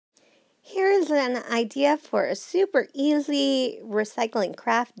Here is an idea for a super easy recycling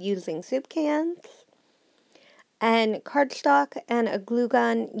craft using soup cans and cardstock and a glue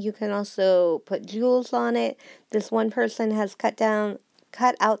gun. You can also put jewels on it. This one person has cut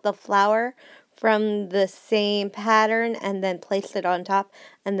out the flower from the same pattern and then placed it on top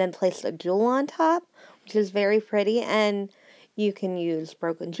and then placed a jewel on top, which is very pretty. And you can use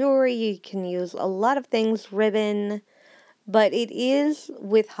broken jewelry, you can use a lot of things, ribbon, but it is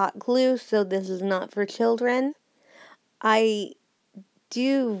with hot glue, so this is not for children. I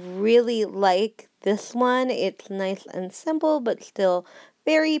do really like this one. It's nice and simple, but still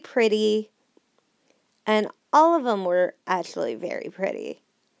very pretty. And all of them were actually very pretty.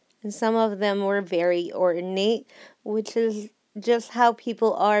 And some of them were very ornate, which is just how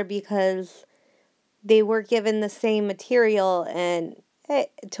people are because they were given the same material and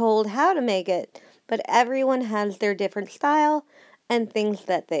told how to make it. But everyone has their different style and things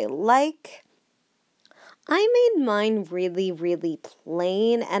that they like. I made mine really, really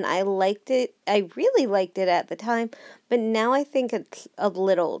plain, and I liked it. I really liked it at the time, but now I think it's a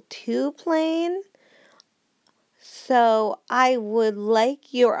little too plain. So I would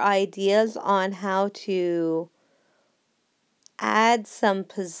like your ideas on how to add some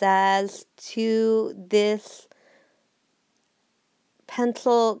pizzazz to this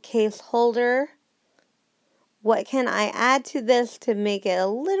pencil case holder. What can I add to this to make it a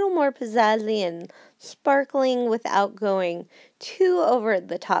little more pizzazzy and sparkling without going too over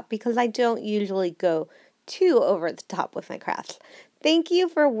the top? Because I don't usually go too over the top with my crafts. Thank you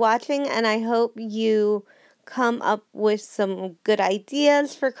for watching, and I hope you come up with some good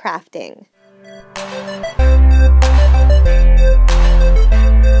ideas for crafting.